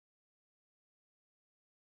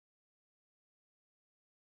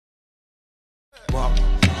Walk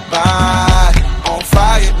by, on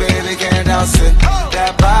fire, baby, can't douse it.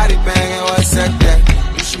 That body banging, what's that?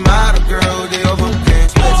 You should model, girl, they overpay.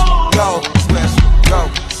 Switch, go, switch,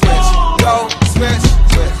 go, switch, go, switch,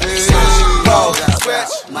 switch, go,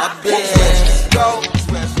 switch, my bitch, go,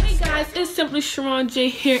 switch. Hey guys, it's Simplysharohn J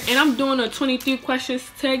here, and I'm doing a 23 questions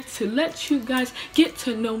tag to let you guys get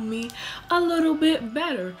to know me a little bit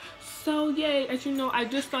better. So yeah, as you know, I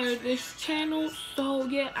just started this channel, so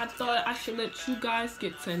yeah, I thought I should let you guys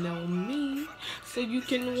get to know me so you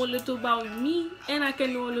can know a little about me and I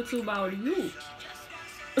can know a little about you.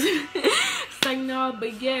 So no,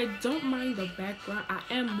 but yeah, don't mind the background. I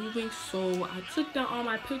am moving, so I took down all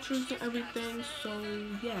my pictures and everything, so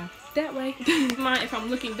yeah, that way. Mind if I'm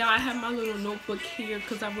looking down, I have my little notebook here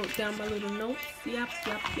because I wrote down my little notes. Yep.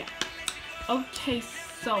 Okay,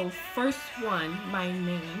 so first one, my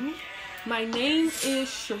name. My name is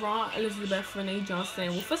Sharohn Elizabeth Renee Johnson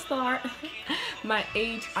with a star. My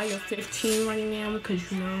age, I am 15 right now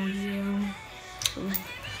because you know, yeah.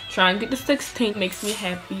 Trying to get to 16 makes me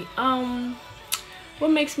happy.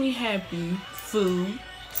 What makes me happy? Food,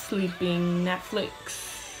 sleeping,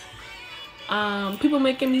 Netflix, people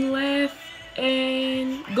making me laugh,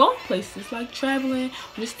 and going places like traveling,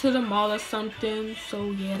 just to the mall or something.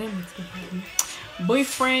 So yeah, that makes me happy.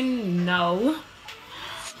 Boyfriend, no.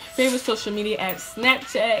 Favorite social media app,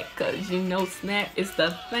 Snapchat, because you know Snap is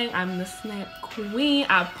the thing. I'm the Snap queen.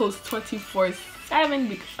 I post 24/7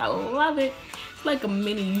 because I love it. It's like a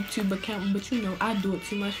mini YouTube account, but you know I do it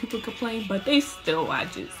too much. People complain, but they still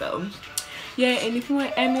watch it. So yeah, and if you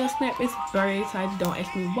want to add me on Snap, it's Berrytype. Don't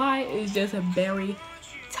ask me why. It's just a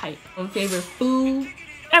Berrytype. Favorite food,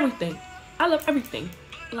 everything. I love everything,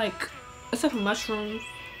 like except for mushrooms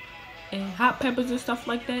and hot peppers and stuff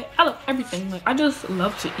like that. I love everything. Like, I just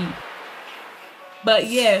love to eat. But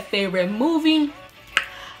yeah, favorite movie,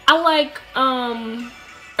 I like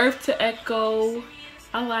Earth to Echo.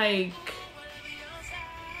 I like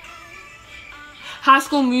High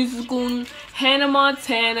School Musical, Hannah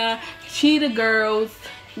Montana, Cheetah Girls.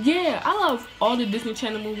 Yeah, I love all the Disney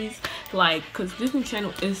Channel movies, like, cause Disney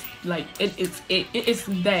Channel is like it is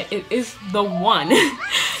the one.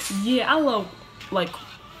 Yeah, I love,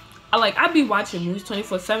 I be watching movies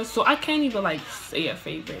 24/7, so I can't even like say a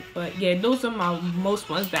favorite. But yeah, those are my most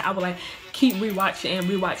ones that I would like keep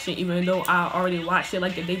rewatching even though I already watched it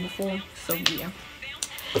like the day before. So yeah.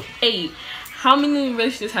 8. How many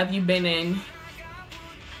relationships have you been in?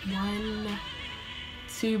 1,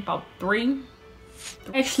 2, about 3.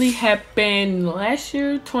 Actually happened last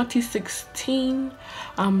year, 2016.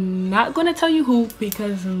 I'm not gonna tell you who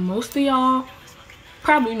because most of y'all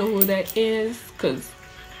probably know who that is because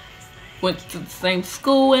went to the same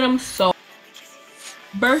school with him. So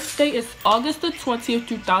birthday is August the 20th,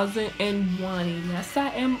 2001. Yes, I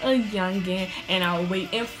am a youngin', and I'll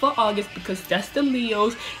wait in for August because that's the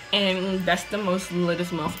Leos, and that's the most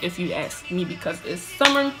latest month if you ask me because it's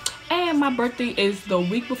summer, and my birthday is the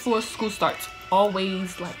week before school starts.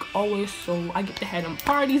 Always, so I get to have them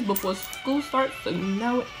parties before school starts, so you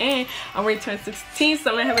know. And I'm ready to turn 16,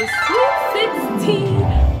 so I'm gonna have a sweet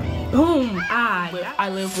 16. Boom! I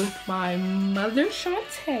live with my mother,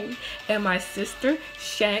 Shantae, and my sister,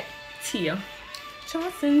 Shantia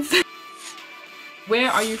Johnsons. Where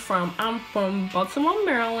are you from? I'm from Baltimore,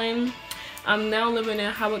 Maryland. I'm now living in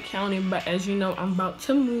Howard County, but as you know, I'm about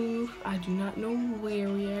to move. I do not know where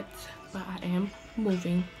yet, but I am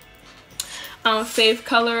moving. Favorite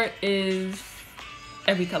color is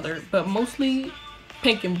every color, but mostly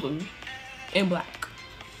pink and blue and black.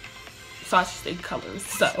 So I should say colors.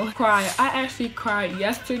 So I actually cried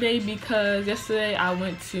yesterday because yesterday I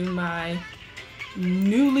went to my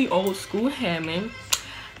newly old school Hammond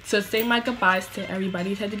to say my goodbyes to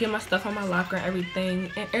everybody. Had to get my stuff on my locker and everything,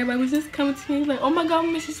 and everybody was just coming to me like, oh my god,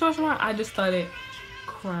 miss you so much. I just started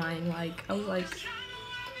crying. Like, I was like,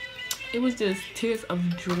 it was just tears of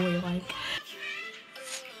joy. Like,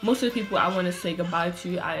 most of the people I want to say goodbye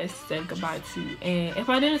to, I said goodbye to, and if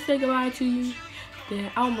I didn't say goodbye to you, then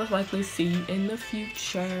I'll most likely see you in the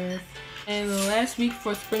future. And last week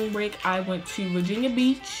for spring break, I went to Virginia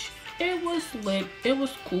Beach. It was lit. It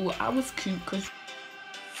was cool. I was cute because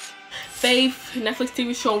Faith Netflix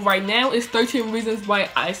TV show right now is 13 Reasons Why.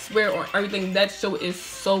 I swear on everything, that show is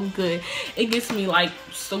so good. It gets me like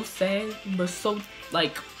so sad, but so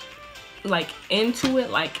like into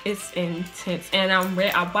it. Like, it's intense, and I'm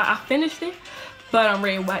ready. I finished it, but I'm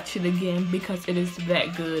ready to watch it again because it is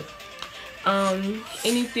that good.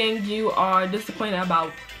 Anything you are disappointed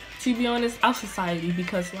about? To be honest, our society,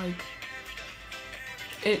 because like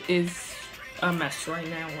it is a mess right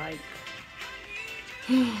now. Like,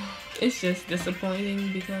 it's just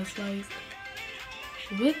disappointing because like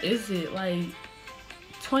what is it, like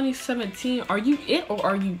 2017? Are you it or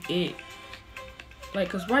are you it? Like,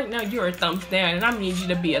 cause right now you're a thumbs down and I need you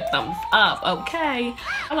to be a thumbs up, okay?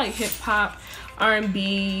 I like hip hop,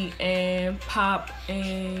 R&B, and pop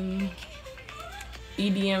and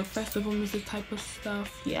EDM festival music type of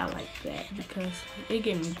stuff. Yeah, I like that because it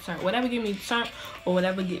get me turned. Whatever get me turned or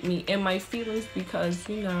whatever get me in my feelings, because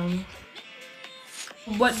you know.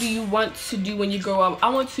 What do you want to do when you grow up? I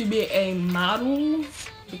want to be a model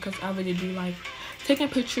because I really do like taking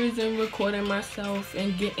pictures and recording myself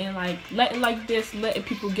and getting like letting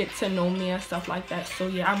people get to know me and stuff like that. So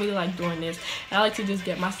yeah, I really like doing this. I like to just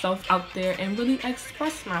get myself out there and really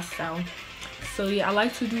express myself. So yeah, I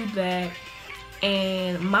like to do that.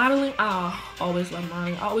 And modeling, I always love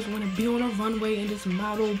modeling. I always want to be on a runway and just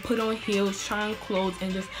model, put on heels, try on clothes,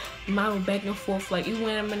 and just model back and forth. Like even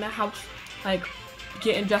when I'm in the house, like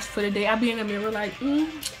getting dressed for the day, I be in the mirror like,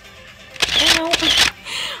 ow.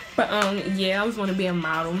 But yeah, I always want to be a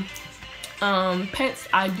model. Pets,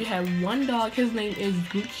 I do have one dog. His name is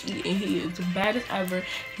Gucci, and he is the baddest ever.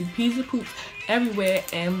 He pees and poops everywhere,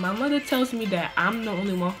 and my mother tells me that I'm the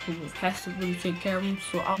only one who has to really take care of him.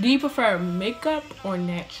 So do you prefer makeup or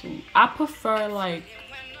natural? I prefer like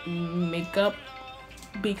makeup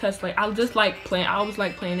because like I just like playing. I always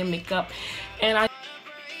like playing in makeup, and I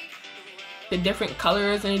the different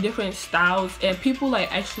colors and the different styles, and people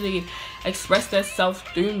like actually express themselves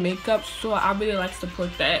through makeup, so I really like to support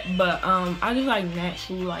that. But I just like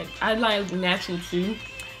natural. Like I like natural too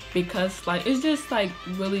because like it's just like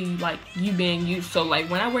really like you being you. So like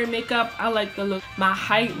when I wear makeup, I like the look. My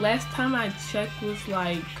height last time I checked was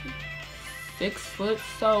like 6 foot,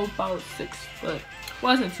 so about 6 foot.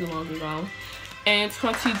 Wasn't too long ago. And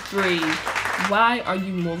 23, why are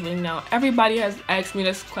you moving now? Everybody has asked me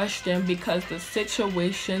this question because the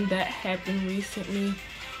situation that happened recently.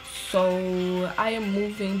 So I am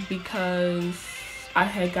moving because I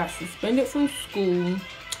had got suspended from school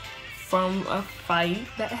from a fight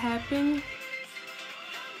that happened.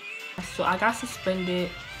 So I got suspended,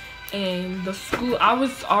 and the school, I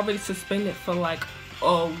was already suspended for like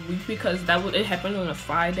a week because it happened on a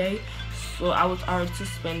Friday. So I was already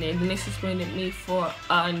suspended. Then they suspended me for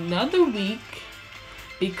another week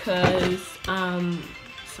because I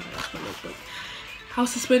was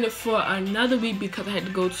suspended for another week because I had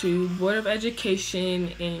to go to Board of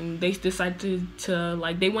Education, and they decided to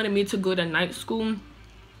like they wanted me to go to night school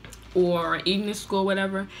or evening school,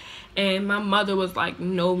 whatever. And my mother was like,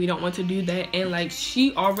 no, we don't want to do that. And like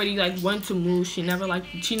she already like wanted to move. She never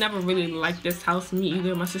really liked this house, me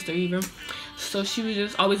either, my sister either. So she was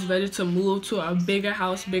just always ready to move to a bigger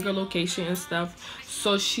house, bigger location and stuff.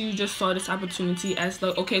 So she just saw this opportunity as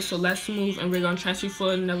like, okay, so let's move and we're gonna transfer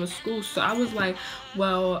for another school. So I was like,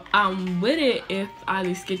 well, I'm with it if I at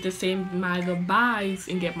least get to say my goodbyes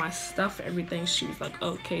and get my stuff, everything. She was like,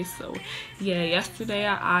 okay. So yeah, yesterday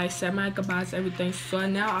I said my goodbyes, everything. So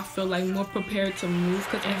now I feel like more prepared to move,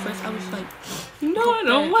 because at first I was like, no, I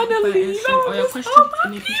don't want to leave. All your questions,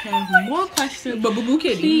 and if you have more questions,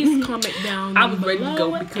 please comment down. I was ready to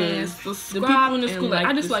go because the people in the school, like,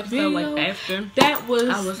 I just like felt like after that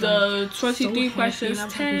was the 23 questions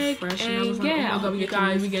tag, and yeah, I hope you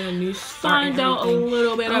guys find out a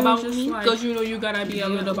little bit about me, because you know you gotta be a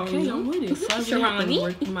little about me. I'm with it.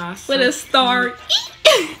 Sharohn with a star.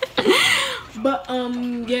 But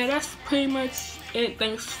yeah, that's pretty much it.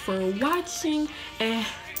 Thanks for watching, and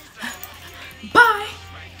bye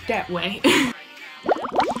that way.